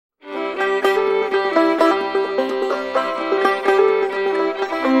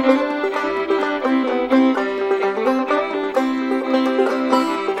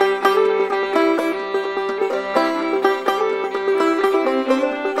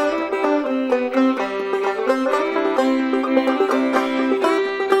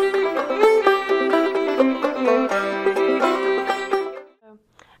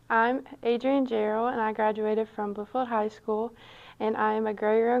Adrian Gerald, and I graduated from Bluefield High School, and I am a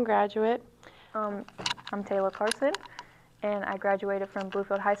Grow Your Own graduate. I'm Taylor Carson, and I graduated from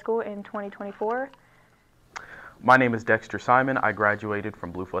Bluefield High School in 2024. My name is Dexter Simon. I graduated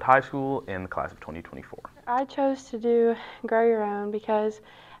from Bluefield High School in the class of 2024. I chose to do Grow Your Own because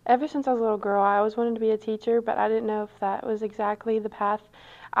ever since I was a little girl, I always wanted to be a teacher, but I didn't know if that was exactly the path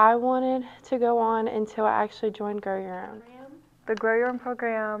I wanted to go on until I actually joined Grow Your Own. The Grow Your Own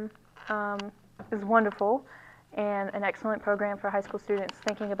program is wonderful and an excellent program for high school students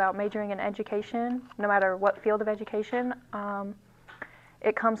thinking about majoring in education, no matter what field of education.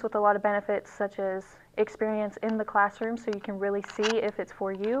 It comes with a lot of benefits such as experience in the classroom so you can really see if it's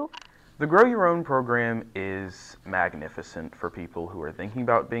for you. The Grow Your Own program is magnificent for people who are thinking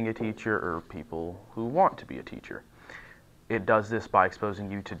about being a teacher or people who want to be a teacher. It does this by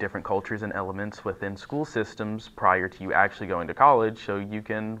exposing you to different cultures and elements within school systems prior to you actually going to college, so you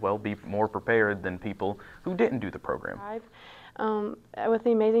can, well, be more prepared than people who didn't do the program. With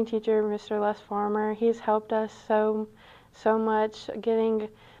the amazing teacher, Mr. Les Farmer, he's helped us so much,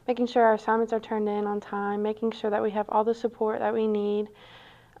 making sure our assignments are turned in on time, making sure that we have all the support that we need.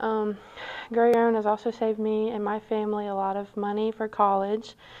 Grow Your Own has also saved me and my family a lot of money for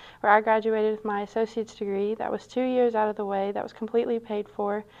college, where I graduated with my associate's degree. That was 2 years out of the way. That was completely paid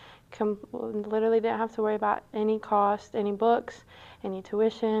for. Literally didn't have to worry about any cost, any books, any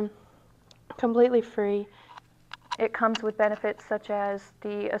tuition, completely free. It comes with benefits such as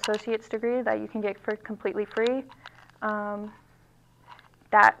the associate's degree that you can get for completely free.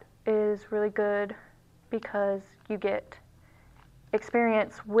 That is really good because you get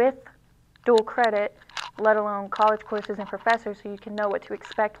experience with dual credit, let alone college courses and professors, so you can know what to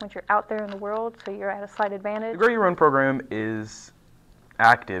expect once you're out there in the world, so you're at a slight advantage. The Grow Your Own program is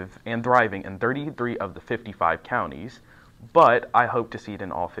active and thriving in 33 of the 55 counties, but I hope to see it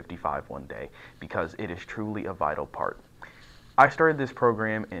in all 55 one day because it is truly a vital part. I started this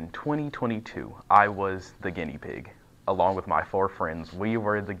program in 2022. I was the guinea pig. Along with my 4 friends, we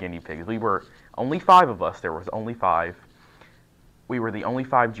were the guinea pigs. We were only 5 of us. There was only 5. We were the only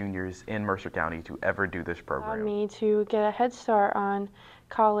 5 juniors in Mercer County to ever do this program. Allowed me to get a head start on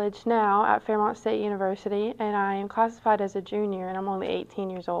college now at Fairmont State University, and I am classified as a junior, and I'm only 18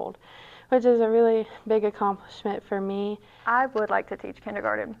 years old, which is a really big accomplishment for me. I would like to teach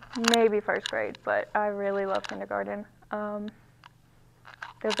kindergarten, maybe 1st grade, but I really love kindergarten.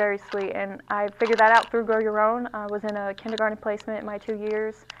 They're very sweet, and I figured that out through Grow Your Own. I was in a kindergarten placement in my 2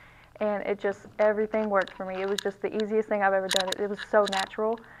 years, and everything worked for me. It was just the easiest thing I've ever done. It was so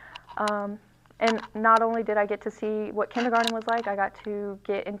natural. And not only did I get to see what kindergarten was like, I got to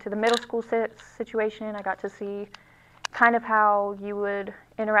get into the middle school situation. I got to see kind of how you would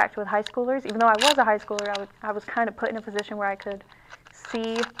interact with high schoolers. Even though I was a high schooler, I was kind of put in a position where I could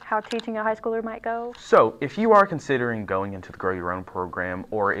see how teaching a high schooler might go. So if you are considering going into the Grow Your Own program,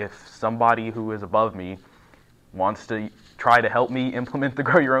 or if somebody who is above me wants to try to help me implement the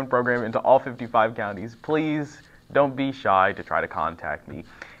Grow Your Own program into all 55 counties, please don't be shy to try to contact me.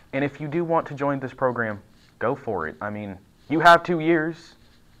 And if you do want to join this program, go for it. I mean, you have 2 years.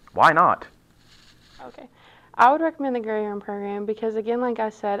 Why not? Okay. I would recommend the Grow Your Own program because, again, like I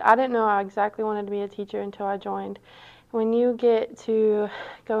said, I didn't know I exactly wanted to be a teacher until I joined. When you get to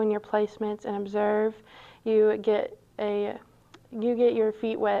go in your placements and observe, you get your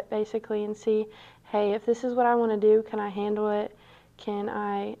feet wet basically and see, hey, if this is what I want to do, can I handle it? Do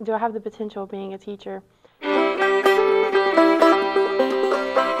I have the potential of being a teacher?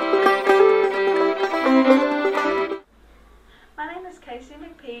 My name is Casey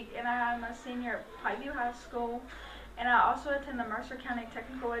McPeak, and I'm a senior at Pikeview High School, and I also attend the Mercer County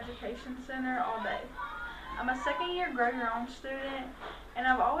Technical Education Center all day. I'm a 2nd-year Grow Your Own student, and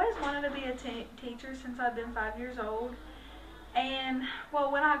I've always wanted to be a teacher since I've been 5 years old. And,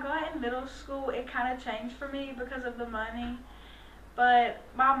 well, when I got in middle school, it kind of changed for me because of the money. But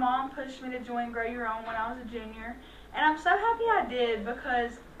my mom pushed me to join Grow Your Own when I was a junior, and I'm so happy I did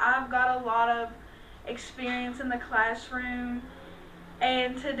because I've got a lot of experience in the classroom.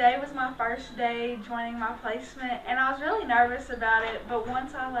 And today was my first day joining my placement, and I was really nervous about it, but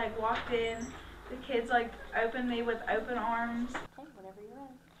once I walked in, the kids opened me with open arms. Okay, whenever you're in.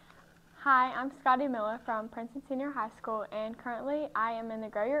 Hi, I'm Scotty Miller from Princeton Senior High School, and currently I am in the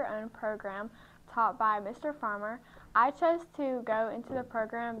Grow Your Own program taught by Mr. Farmer. I chose to go into the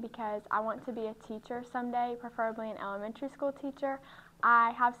program because I want to be a teacher someday, preferably an elementary school teacher.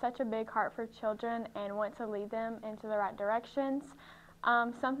 I have such a big heart for children and want to lead them into the right directions.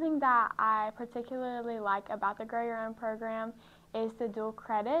 Something that I particularly like about the Grow Your Own program is the dual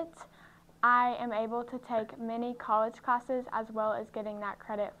credit. I am able to take many college classes as well as getting that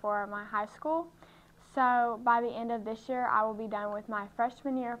credit for my high school. So by the end of this year, I will be done with my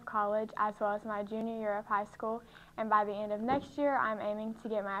freshman year of college as well as my junior year of high school. And by the end of next year, I'm aiming to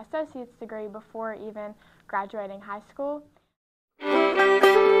get my associate's degree before even graduating high school.